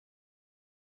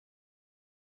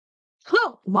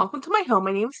Hello, welcome to my home.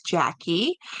 My name is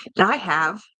Jackie, and I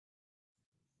have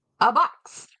a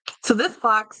box. So this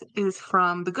box is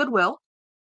from the Goodwill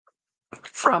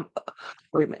from,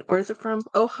 wait a minute, where is it from?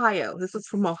 Ohio. This is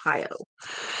from Ohio.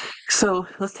 So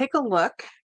let's take a look.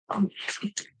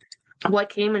 What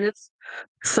came in its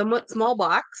somewhat small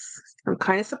box. I'm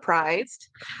kind of surprised.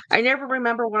 I never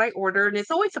remember what I ordered, and it's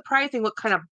always surprising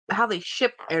how they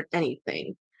ship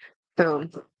anything. So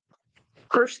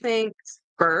first things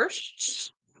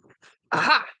first.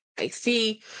 Aha! I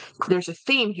see there's a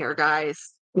theme here,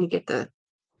 guys. Let me get the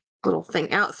little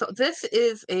thing out. So this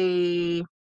is okay,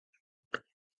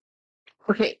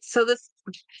 so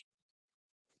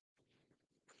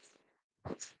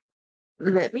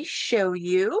let me show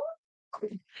you.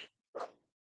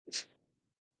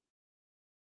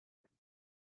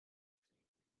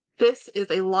 This is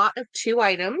a lot of 2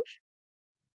 items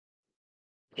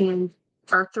and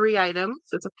or 3 items.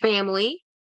 It's a family.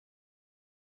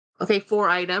 Okay, 4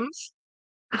 items.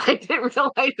 I didn't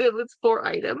realize it was 4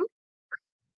 items.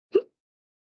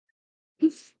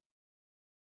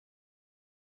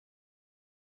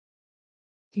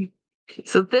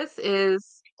 So this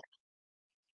is,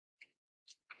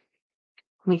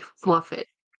 let me fluff it.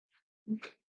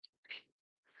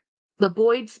 The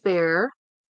boyds bear.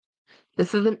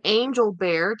 This is an angel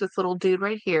bear, this little dude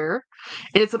right here.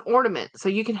 And it's an ornament. So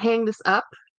you can hang this up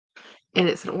and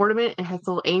it's an ornament. It has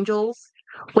little angels,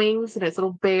 wings, and it's a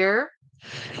little bear.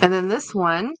 And then this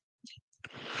one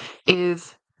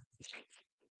is,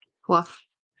 well,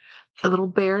 a little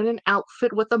bear in an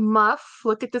outfit with a muff.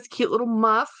 Look at this cute little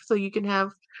muff. So you can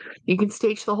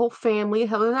stage the whole family.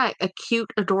 How about that? A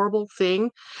cute, adorable thing.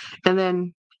 And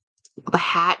then the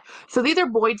hat. So these are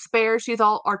Boyd's bears. These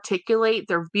all articulate.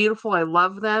 They're beautiful. I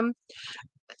love them.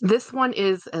 This one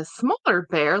is a smaller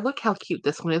bear. Look how cute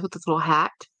this one is with this little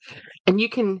hat. And you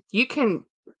can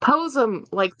pose him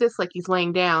like this, like he's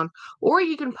laying down, or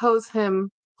you can pose him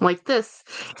like this.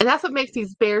 And that's what makes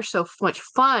these bears so much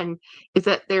fun, is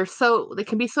that they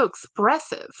can be so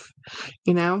expressive,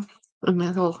 you know? And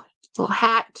that little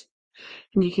hat,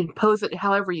 and you can pose it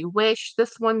however you wish.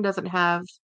 This one doesn't have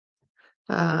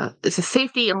it's a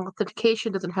safety and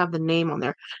authentication, doesn't have the name on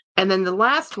there. And then the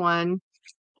last one,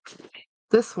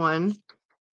 this one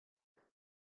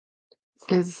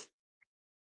is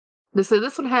this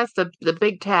one has the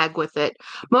big tag with it.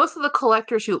 Most of the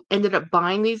collectors who ended up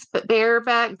buying these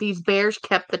bears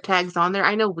kept the tags on there.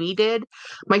 I know we did.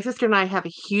 My sister and I have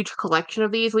a huge collection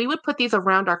of these. We would put these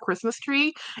around our Christmas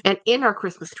tree and in our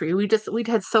Christmas tree. We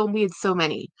had so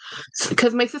many.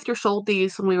 Because my sister sold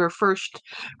these when her first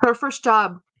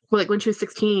job, like when she was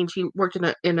 16, she worked in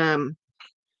a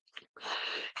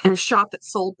shop that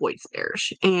sold Boyd's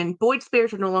bears. And Boyd's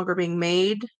bears are no longer being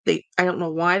made. I don't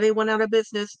know why they went out of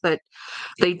business, but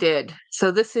they did. So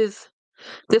this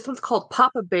one's called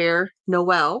Papa Bear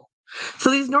Noel. So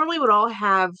these normally would all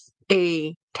have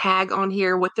a tag on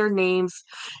here with their names,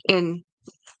 and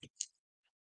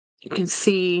you can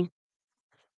see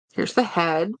here's the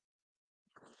head.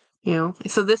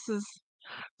 So this is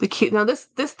the cute. Now this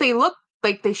they look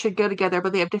like they should go together,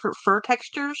 but they have different fur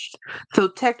textures. So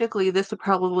technically this would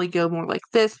probably go more like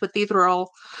this, but these were all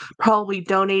probably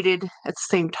donated at the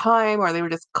same time, or they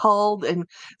were just culled and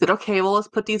said, okay, well, let's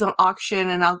put these on auction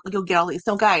and you'll get all these.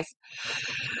 So guys,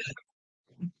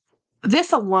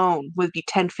 this alone would be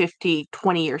 10, 50,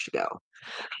 20 years ago.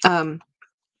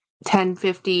 10,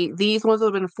 50. These ones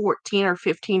would have been $14 or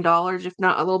 $15, if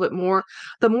not a little bit more.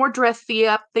 The more dressy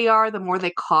up they are, the more they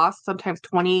cost, sometimes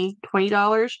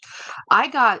 $20. I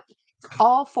got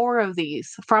all 4 of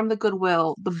these from the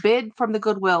Goodwill. The bid from the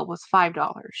Goodwill was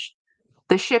 $5.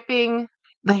 The shipping,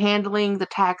 the handling, the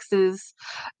taxes,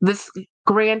 this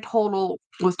grand total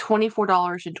was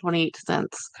 $24.28.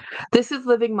 This is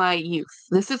living my youth.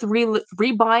 This is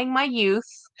rebuying my youth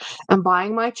and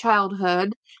buying my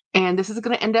childhood. And this is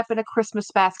going to end up in a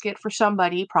Christmas basket for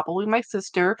somebody, probably my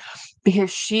sister, because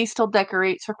she still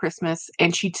decorates for Christmas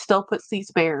and she still puts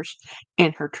these bears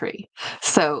in her tree.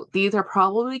 So these are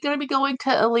probably going to be going to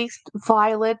at least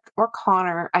Violet or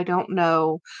Connor. I don't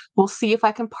know. We'll see if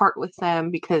I can part with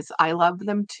them because I love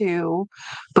them too.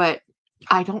 But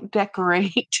I don't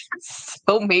decorate.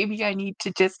 So maybe I need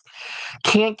to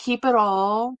can't keep it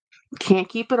all. Can't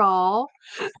keep it all.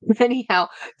 Anyhow,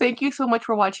 thank you so much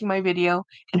for watching my video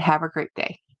and have a great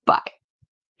day. Bye.